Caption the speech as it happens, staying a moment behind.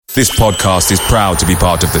This podcast is proud to be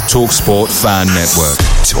part of the TalkSport Fan Network.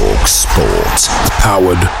 TalkSport.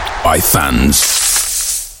 Powered by fans.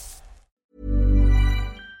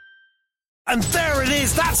 And there it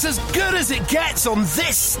is, that's as good as it gets on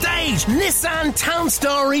this stage. Nissan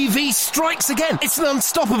Townstar EV strikes again. It's an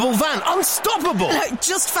unstoppable van, unstoppable.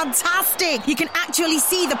 Just fantastic. You can actually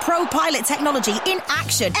see the ProPilot technology in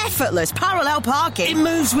action. Effortless parallel parking. It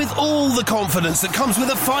moves with all the confidence that comes with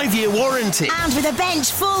a 5-year warranty. And with a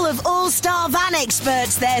bench full of all-star van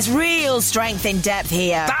experts, there's real strength in depth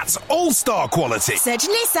here. That's all-star quality. Search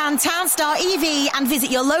Nissan Townstar EV and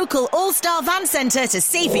visit your local all-star van centre to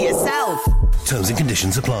see for yourself. Terms and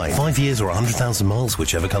conditions apply. 5 years or 100,000 miles,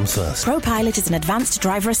 whichever comes first. ProPilot is an advanced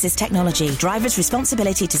driver assist technology. Driver's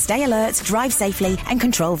responsibility to stay alert, drive safely and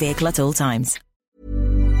control vehicle at all times.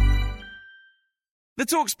 The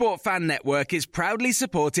TalkSport Fan Network is proudly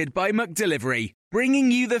supported by McDelivery, bringing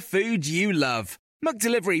you the food you love.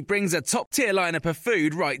 McDelivery brings a top-tier lineup of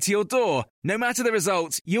food right to your door. No matter the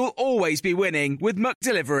result, you'll always be winning with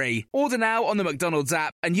McDelivery. Order now on the McDonald's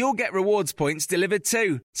app and you'll get rewards points delivered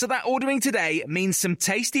too. So that ordering today means some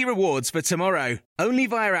tasty rewards for tomorrow. Only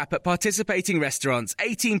via app at participating restaurants.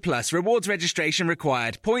 18 plus. Rewards registration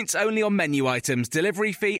required. Points only on menu items.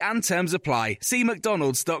 Delivery fee and terms apply. See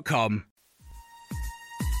mcdonalds.com.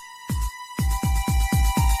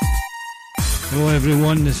 Hello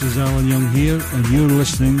everyone, this is Alan Young here and you're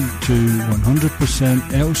listening to 100%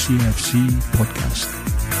 LCFC Podcast.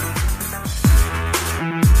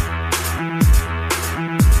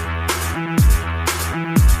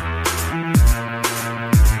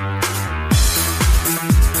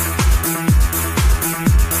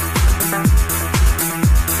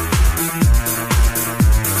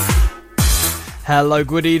 Hello,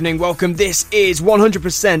 good evening, welcome. This is 100%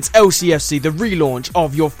 LCFC, the relaunch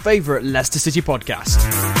of your favourite Leicester City podcast.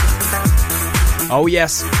 Oh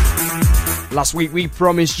yes, last week we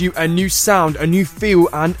promised you a new sound, a new feel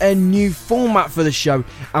and a new format for the show,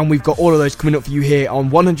 and we've got all of those coming up for you here on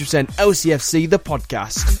 100% LCFC, the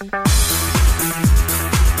podcast.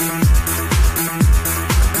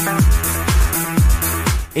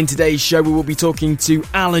 In today's show we will be talking to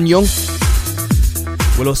Alan Young.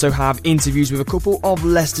 We'll also have interviews with a couple of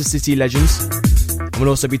Leicester City legends. And we'll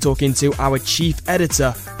also be talking to our chief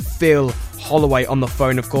editor, Phil Holloway, on the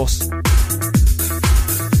phone, of course.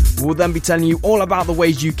 We'll then be telling you all about the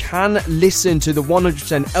ways you can listen to the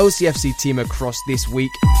 100% LCFC team across this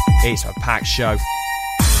week. It's a packed show.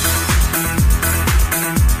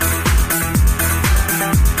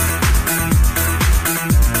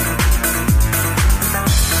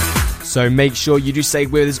 So make sure you do stay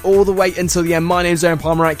with us all the way until the end. My name's Aaron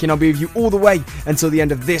Palmer-Atkin. I'll be with you all the way until the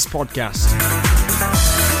end of this podcast.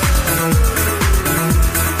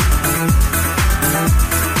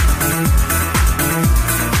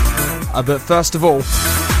 But first of all,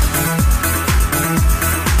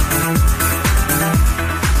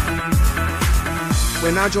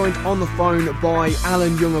 we're now joined on the phone by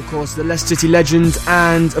Alan Young, of course, the Leicester City legend,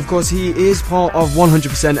 and of course he is part of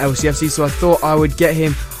 100% LCFC, so I thought I would get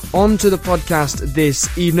him onto the podcast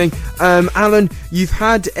this evening. Alan, you've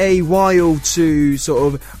had a while to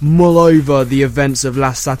sort of mull over the events of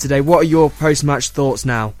last Saturday. What are your post-match thoughts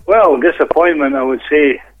now? Well, disappointment, I would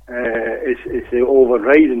say, is the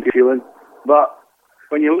overriding feeling. But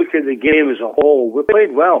when you look at the game as a whole, we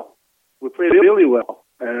played well. We played really well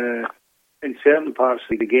in certain parts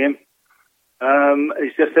of the game.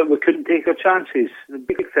 It's just that we couldn't take our chances. The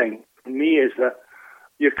big thing for me is that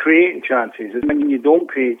you're creating chances, and when you don't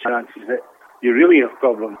create chances, that you really have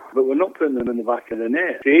problems. But we're not putting them in the back of the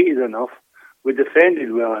net. Created enough, we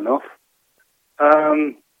defended well enough,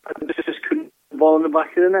 and just couldn't put the ball in the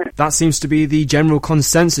back of the net. That seems to be the general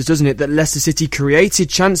consensus, doesn't it? That Leicester City created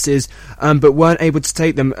chances, but weren't able to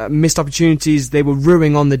take them. Missed opportunities they were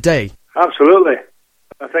ruining on the day. Absolutely.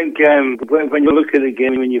 I think when you look at the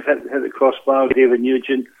game, when you've hit the crossbar, David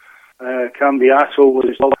Nugent, Cambiasso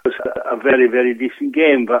was always a very, very decent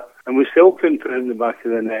game, and we still couldn't put it in the back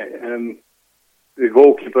of the net. The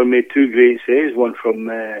goalkeeper made two great saves, one from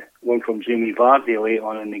Jamie Vardy late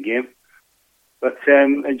on in the game. But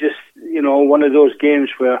it just, one of those games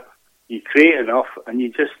where you create enough and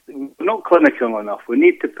we're not clinical enough. We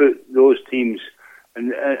need to put those teams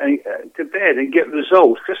and to bed and get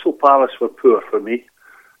results. Crystal Palace were poor for me.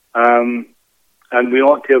 And we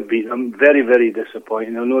ought to have beaten them. Very, very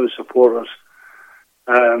disappointing. I know the supporters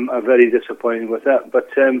are very disappointed with that. But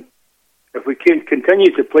if we can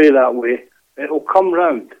continue to play that way, it'll come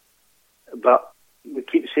round. But we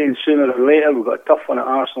keep saying sooner or later, we've got a tough one at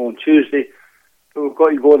Arsenal on Tuesday. But we've got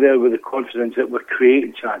to go there with the confidence that we're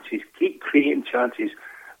creating chances. Keep creating chances,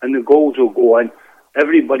 and the goals will go in.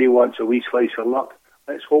 everybody wants a wee slice of luck.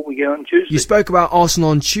 Let's hope we get on Tuesday. You spoke about Arsenal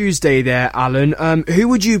on Tuesday there, Alan. Who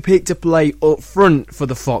would you pick to play up front for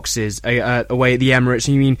the Foxes away at the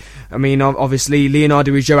Emirates? I mean, obviously,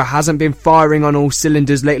 Leonardo Ulloa hasn't been firing on all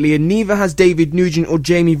cylinders lately, and neither has David Nugent or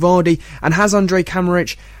Jamie Vardy, and has Andrej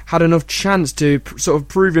Kramaric had enough chance to sort of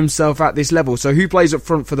prove himself at this level? So who plays up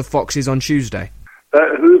front for the Foxes on Tuesday?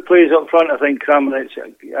 Who plays up front? I think Kramaric.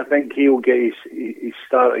 I think he'll get his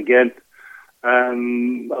start again,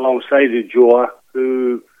 alongside Ulloa,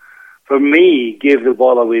 who, for me, gave the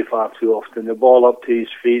ball away far too often. The ball up to his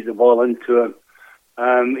feet, the ball into him.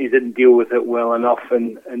 He didn't deal with it well enough,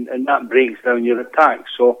 and that breaks down your attack.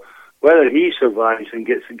 So whether he survives and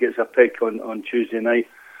gets a pick on Tuesday night,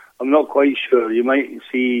 I'm not quite sure. You might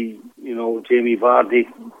see, Jamie Vardy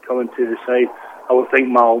coming to the side. I would think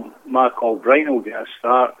Mark Albright will get a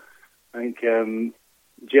start. I think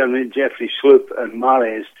Jeffrey Sloop and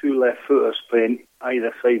Mahrez, two left-footers playing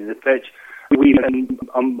either side of the pitch, we've been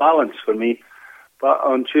unbalanced for me. But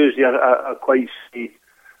on Tuesday, I quite see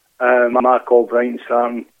Mark Albright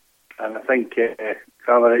starting, and I think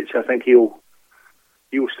Kramaric, I think he'll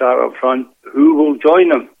start up front. Who will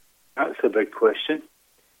join him? That's a big question.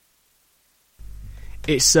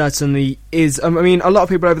 It certainly is. I mean, a lot of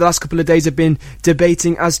people over the last couple of days have been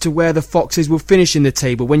debating as to where the Foxes will finish in the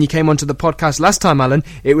table. When you came onto the podcast last time, Alan,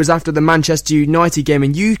 it was after the Manchester United game,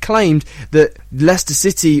 and you claimed that Leicester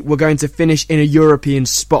City were going to finish in a European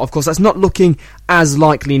spot. Of course, that's not looking as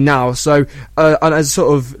likely now. So, as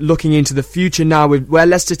sort of looking into the future now, with where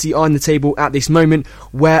Leicester City are in the table at this moment,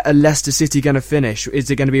 where are Leicester City going to finish? Is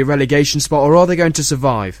it going to be a relegation spot, or are they going to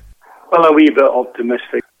survive? Well, a wee bit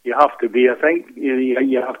optimistic. You have to be, I think.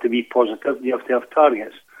 You have to be positive. You have to have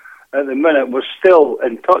targets. At the minute, we're still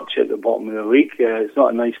in touch at the bottom of the league. It's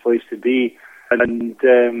not a nice place to be, and it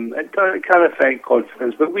can affect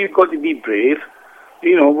confidence. But we've got to be brave.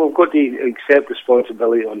 We've got to accept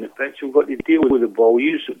responsibility on the pitch. We've got to deal with the ball,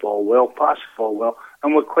 use the ball well, pass the ball well,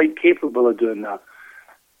 and we're quite capable of doing that.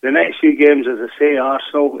 The next few games, as I say,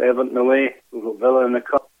 Arsenal, Everton away, we've got Villa in the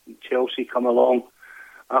Cup, Chelsea come along.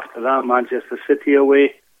 After that, Manchester City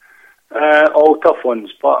away. All tough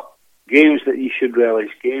ones, but games that you should relish,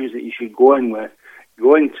 games that you should go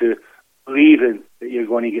into believing that you're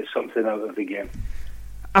going to get something out of the game.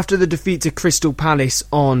 After the defeat to Crystal Palace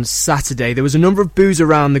on Saturday, there was a number of boos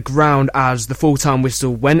around the ground as the full-time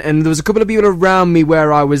whistle went, and there was a couple of people around me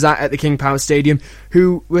where I was at the King Power Stadium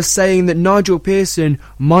who were saying that Nigel Pearson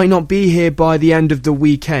might not be here by the end of the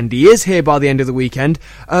weekend. He is here by the end of the weekend,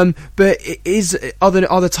 but are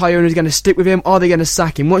the Thai owners going to stick with him? Are they going to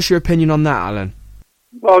sack him? What's your opinion on that, Alan?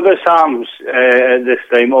 Well, this happens at this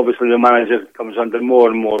time. Obviously, the manager comes under more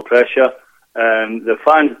and more pressure. The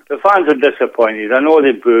fans are disappointed. I know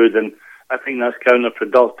they booed, and I think that's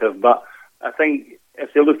counterproductive. But I think if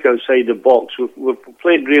they look outside the box, we've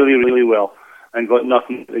played really, really well and got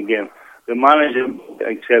nothing to the game. The manager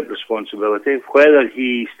accepts responsibility. Whether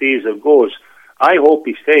he stays or goes, I hope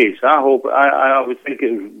he stays. I would think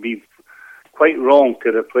it would be quite wrong to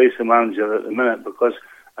replace the manager at the minute, because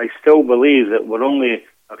I still believe that we're only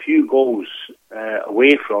a few goals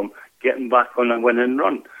away from getting back on a winning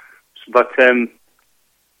run. But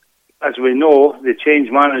as we know, they change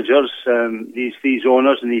managers, these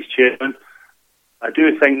owners and these chairmen. I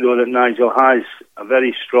do think, though, that Nigel has a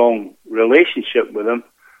very strong relationship with them.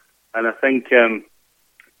 And I think, to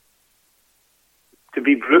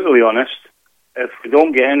be brutally honest, if we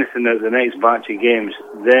don't get anything out of the next batch of games,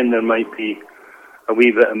 then there might be a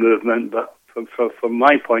wee bit of movement. But from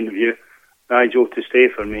my point of view, Nigel to stay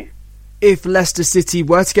for me. If Leicester City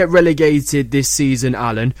were to get relegated this season,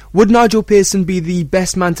 Alan, would Nigel Pearson be the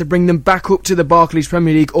best man to bring them back up to the Barclays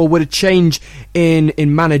Premier League, or would a change in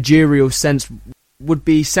managerial sense would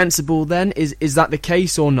be sensible then? Is that the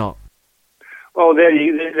case or not? Well, there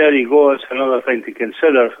you go. It's another thing to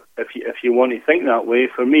consider if you want to think that way.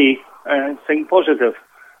 For me, think positive.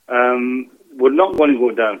 We're not going to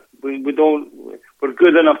go down. We're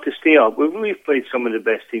good enough to stay up. We've played some of the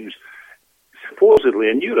best teams supposedly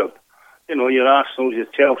in Europe. Your Arsenals, your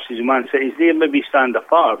Chelseas, your Man Cities, they maybe stand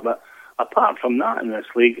apart. But apart from that in this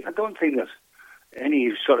league, I don't think there's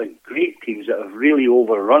any sort of great teams that have really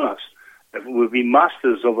overrun us. We've been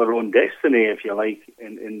masters of our own destiny, if you like,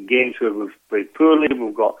 in games where we've played poorly.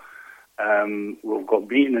 We've got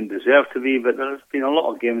beaten and deserved to be, but there's been a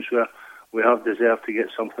lot of games where we have deserved to get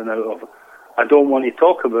something out of. I don't want to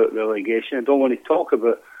talk about relegation. I don't want to talk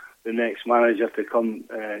about the next manager to come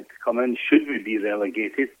in should we be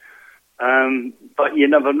relegated. But you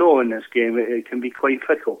never know in this game. It can be quite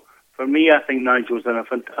fickle. For me, I think Nigel's done a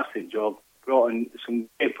fantastic job. Brought in some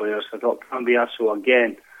great players. I thought Cambiasso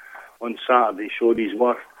again on Saturday showed his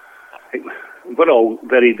worth. I think we're all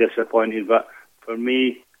very disappointed, but for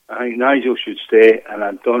me, I think Nigel should stay, and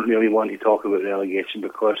I don't really want to talk about relegation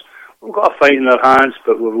because we've got a fight in our hands,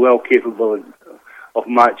 but we're well capable of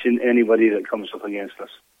matching anybody that comes up against us.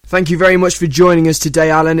 Thank you very much for joining us today,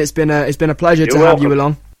 Alan. It's been a pleasure to have you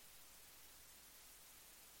along.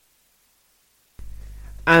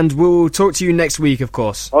 And we'll talk to you next week, of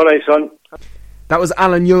course. All right, son. That was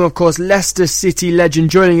Alan Young, of course, Leicester City legend,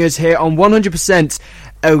 joining us here on 100%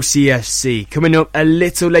 LCFC. Coming up a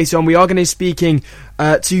little later on, we are going to be speaking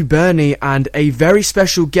to Bernie and a very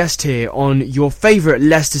special guest here on your favourite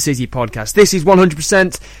Leicester City podcast. This is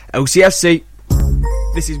 100% LCFC.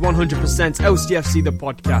 This is 100% LCFC, the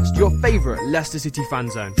podcast, your favourite Leicester City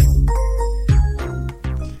fan zone.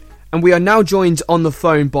 And we are now joined on the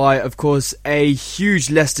phone by, of course, a huge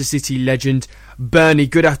Leicester City legend, Bernie.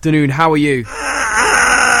 Good afternoon, how are you?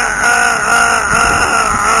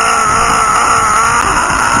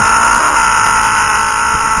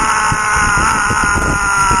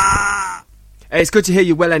 It's good to hear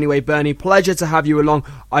you well anyway, Bernie. Pleasure to have you along.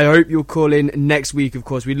 I hope you'll call in next week, of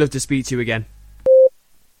course. We'd love to speak to you again.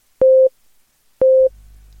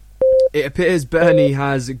 It appears Bernie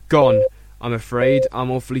has gone, I'm afraid.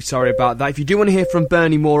 I'm awfully sorry about that. If you do want to hear from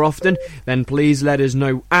Bernie more often, then please let us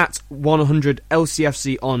know at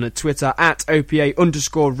 100LCFC on Twitter, at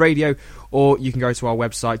OPA_radio, or you can go to our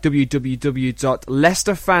website,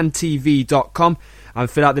 www.leicesterfantv.com, and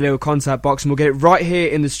fill out the little contact box, and we'll get it right here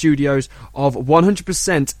in the studios of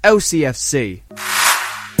 100% LCFC.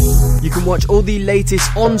 You can watch all the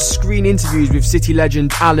latest on-screen interviews with City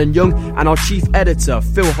legend Alan Young and our chief editor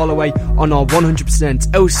Phil Holloway on our 100%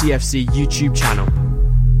 LCFC YouTube channel.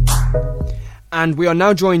 And we are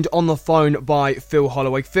now joined on the phone by Phil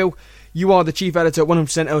Holloway. Phil, you are the chief editor at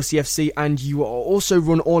 100% LCFC, and you also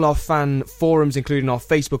run all our fan forums, including our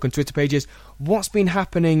Facebook and Twitter pages. What's been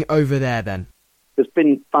happening over there then? There's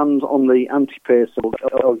been fans on the anti-Pearson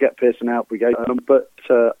or get Pearson out brigade, but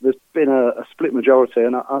there's been a split majority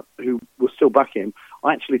and who will still back him.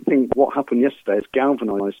 I actually think what happened yesterday has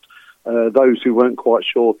galvanised those who weren't quite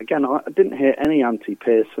sure. Again, I didn't hear any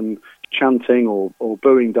anti-Pearson chanting or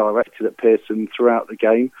booing directed at Pearson throughout the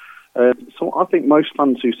game. So I think most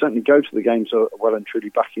fans who certainly go to the games are well and truly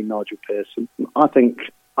backing Nigel Pearson. I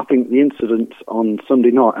think the incident on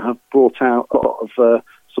Sunday night have brought out a lot of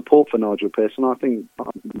support for Nigel Pearson. I think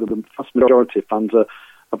the vast majority of fans are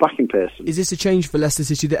backing Pearson. Is this a change for Leicester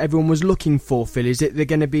City that everyone was looking for, Phil? Is it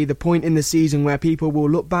going to be the point in the season where people will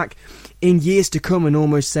look back in years to come and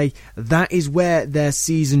almost say that is where their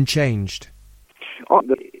season changed?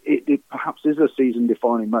 It perhaps is a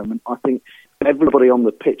season-defining moment. I think everybody on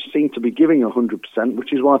the pitch seemed to be giving 100%,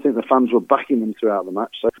 which is why I think the fans were backing them throughout the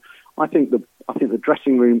match. So I think the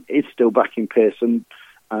dressing room is still backing Pearson,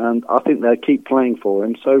 and I think they'll keep playing for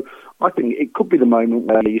him. So I think it could be the moment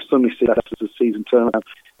where you suddenly see that as a season turnaround.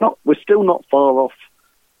 We're still not far off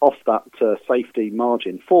that safety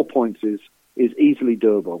margin. 4 points is easily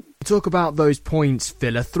doable. Talk about those points,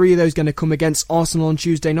 Phil. Are 3 of those going to come against Arsenal on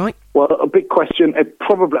Tuesday night? Well, a big question. I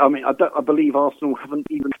believe Arsenal haven't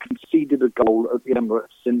even conceded a goal at the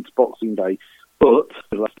Emirates since Boxing Day. But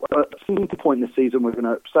at some point in the season, we're going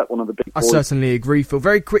to upset one of the big boys. I certainly agree, Phil.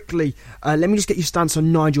 Very quickly, let me just get your stance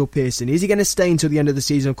on Nigel Pearson. Is he going to stay until the end of the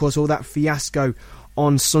season? Of course, all that fiasco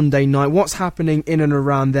on Sunday night. What's happening in and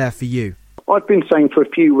around there for you? I've been saying for a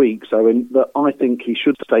few weeks, Owen, that I think he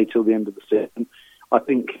should stay till the end of the season. I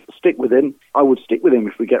think stick with him. I would stick with him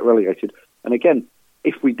if we get relegated. And again,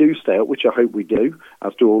 if we do stay up, which I hope we do,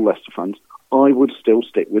 as do all Leicester fans, I would still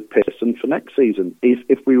stick with Pearson for next season.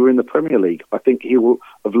 If we were in the Premier League, I think he will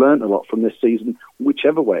have learned a lot from this season,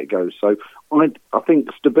 whichever way it goes. So I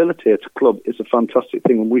think stability at a club is a fantastic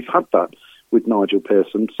thing, and we've had that with Nigel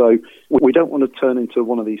Pearson. So we don't want to turn into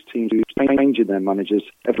one of these teams who's changing their managers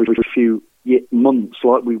every few months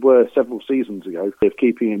like we were several seasons ago. Of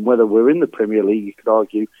keeping him, whether we're in the Premier League, you could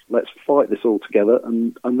argue, let's fight this all together,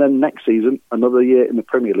 and then next season, another year in the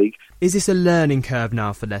Premier League. Is this a learning curve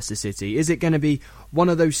now for Leicester City? Is it going to be one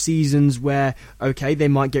of those seasons where, okay, they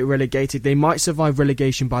might get relegated, they might survive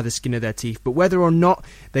relegation by the skin of their teeth, but whether or not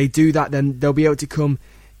they do that, then they'll be able to come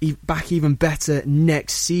back even better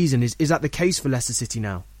next season? Is that the case for Leicester City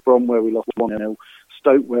now? From where we lost 1-0,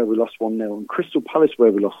 Stoke where we lost 1-0, and Crystal Palace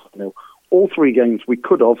where we lost 1-0. All 3 games we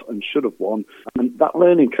could have and should have won. And that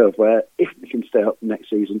learning curve where, if we can stay up next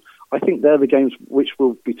season, I think they're the games which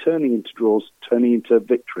will be turning into draws, turning into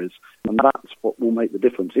victories. And that's what will make the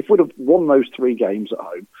difference. If we'd have won those 3 games at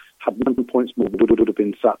home, had 9 points more, we would have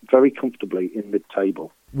been sat very comfortably in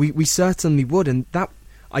mid-table. We certainly would. And that,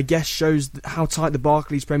 I guess shows how tight the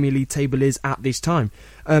Barclays Premier League table is at this time.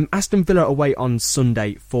 Aston Villa away on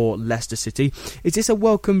Sunday for Leicester City. Is this a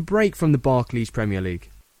welcome break from the Barclays Premier League?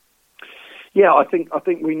 Yeah, I think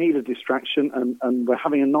we need a distraction, and we're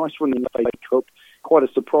having a nice run in the FA Cup. Quite a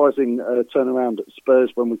surprising turnaround at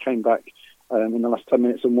Spurs when we came back in the last 10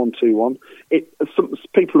 minutes and won 2-1. Some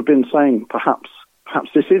people have been saying perhaps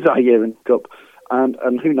this is our year in the Cup,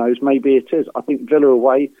 and who knows, maybe it is. I think Villa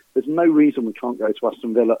away, there's no reason we can't go to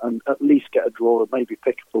Aston Villa and at least get a draw or maybe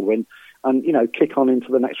pick up a win and, kick on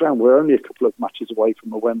into the next round. We're only a couple of matches away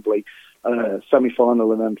from a Wembley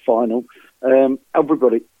semi-final and then final.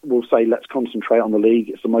 Everybody will say, let's concentrate on the league.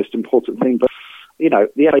 It's the most important thing. But,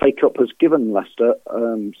 the FA Cup has given Leicester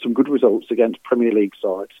some good results against Premier League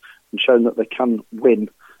sides and shown that they can win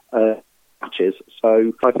matches.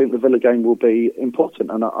 So I think the Villa game will be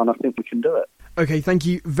important, and I think we can do it. Okay, thank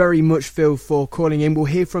you very much, Phil, for calling in. We'll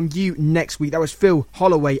hear from you next week. That was Phil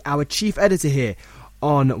Holloway, our chief editor here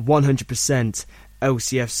on 100%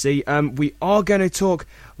 LCFC. We are going to talk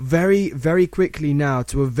very, very quickly now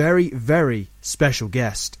to a very, very special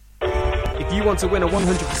guest. If you want to win a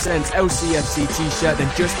 100% LCFC t-shirt, then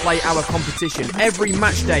just play our competition every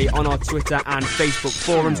match day on our Twitter and Facebook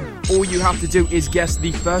forums. All you have to do is guess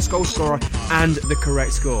the first goal scorer and the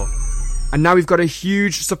correct score. And now we've got a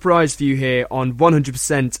huge surprise for you here on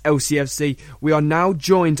 100% LCFC. We are now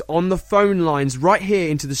joined on the phone lines right here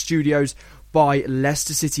into the studios by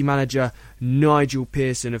Leicester City manager Nigel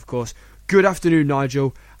Pearson, of course. Good afternoon,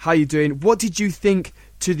 Nigel. How are you doing? What did you think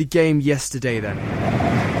to the game yesterday then?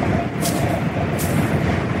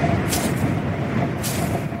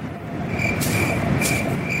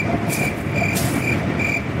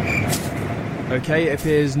 Okay, it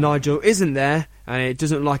appears Nigel isn't there, and it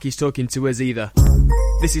doesn't look like he's talking to us either.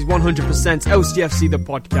 This is 100% LCFC, the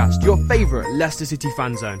podcast, your favourite Leicester City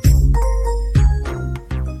fan zone.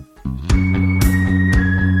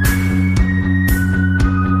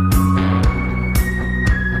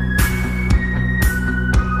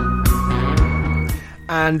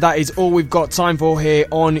 And that is all we've got time for here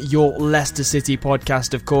on your Leicester City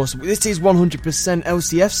podcast, of course. This is 100%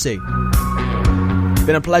 LCFC.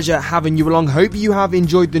 Been a pleasure having you along. Hope you have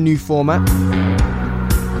enjoyed the new format.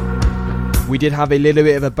 We did have a little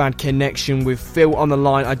bit of a bad connection with Phil on the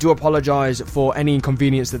line. I do apologise for any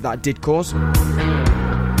inconvenience that did cause.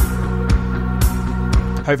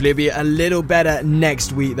 Hopefully it'll be a little better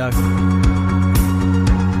next week though.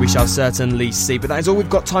 We shall certainly see. But that is all we've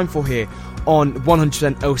got time for here on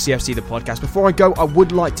 100% LCFC, the podcast. Before I go, I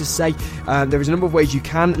would like to say there is a number of ways you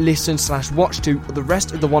can listen/watch to the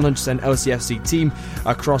rest of the 100% LCFC team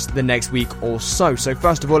across the next week or so. So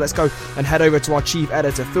first of all, let's go and head over to our chief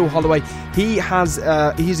editor, Phil Holloway.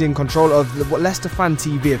 He's in control of the Leicester Fan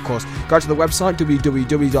TV, of course. Go to the website,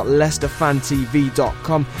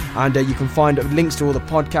 www.leicesterfantv.com, and you can find links to all the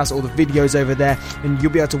podcasts, all the videos over there, and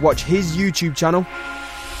you'll be able to watch his YouTube channel,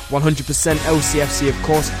 100% LCFC, of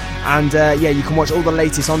course, and you can watch all the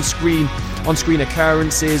latest on-screen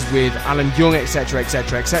occurrences with Alan Young, etc,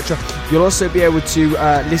 etc, etc. You'll also be able to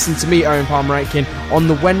listen to me, Owen Palmer-Aitken, on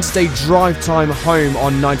the Wednesday drive time home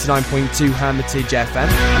on 99.2 Hermitage FM.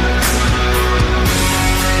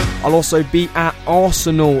 I'll also be at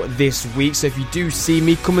Arsenal this week, so if you do see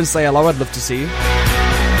me, come and say hello. I'd love to see you.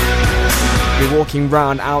 You're walking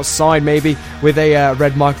round outside maybe with a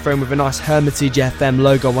red microphone with a nice Hermitage FM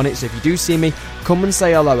logo on it, so if you do see me, come and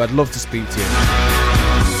say hello. I'd love to speak to you.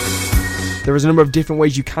 There is a number of different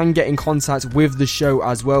ways you can get in contact with the show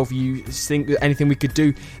as well. If you think that anything we could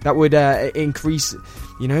do that would increase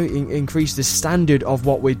the standard of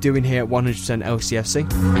what we're doing here at 100% LCFC.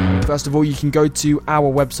 First of all, you can go to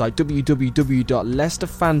our website,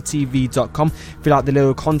 www.leicesterfantv.com, fill out the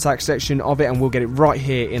little contact section of it, and we'll get it right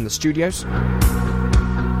here in the studios.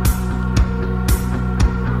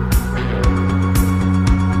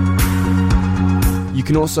 You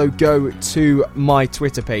can also go to my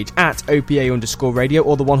Twitter page at OPA_radio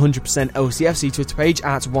or the 100% LCFC Twitter page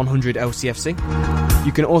at 100LCFC.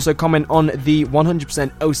 You can also comment on the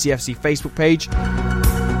 100% LCFC Facebook page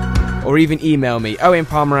or even email me,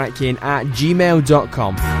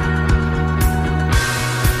 owenpalmer@gmail.com.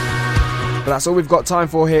 But that's all we've got time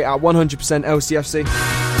for here at 100% LCFC.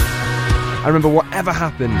 And remember, whatever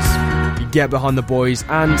happens, you get behind the boys,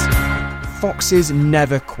 and Foxes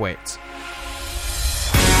never quit.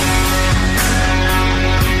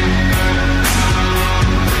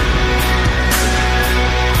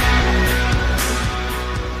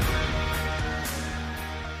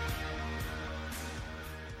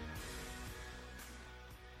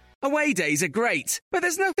 Away days are great, but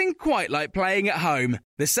there's nothing quite like playing at home.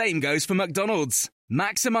 The same goes for McDonald's.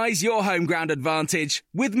 Maximise your home ground advantage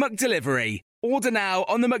with McDelivery. Order now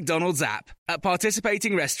on the McDonald's app. At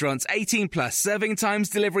participating restaurants, 18 plus serving times,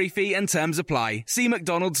 delivery fee and terms apply. See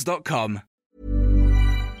mcdonalds.com.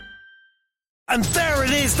 And there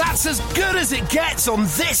it is, that's as good as it gets on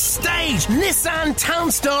this stage. Nissan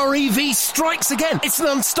Townstar EV strikes again. It's an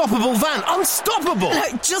unstoppable van, unstoppable.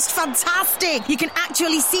 Just fantastic. You can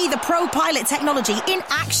actually see the ProPilot technology in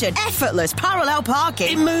action. Effortless parallel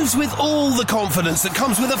parking. It moves with all the confidence that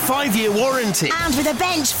comes with a 5-year warranty. And with a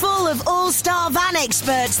bench full of all-star van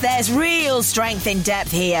experts, there's real strength in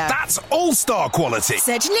depth here. That's all-star quality.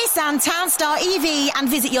 Search Nissan Townstar EV and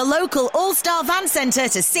visit your local all-star van centre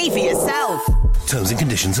to see for yourself. Terms and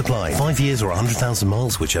conditions apply. 5 years or 100,000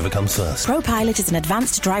 miles, whichever comes first. ProPilot is an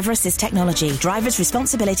advanced driver assist technology. Driver's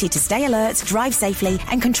responsibility to stay alert, drive safely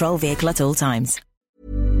and control vehicle at all times.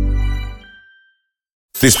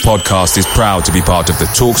 This podcast is proud to be part of the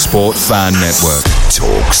TalkSport Fan Network.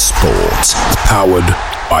 TalkSport. Powered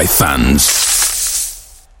by fans.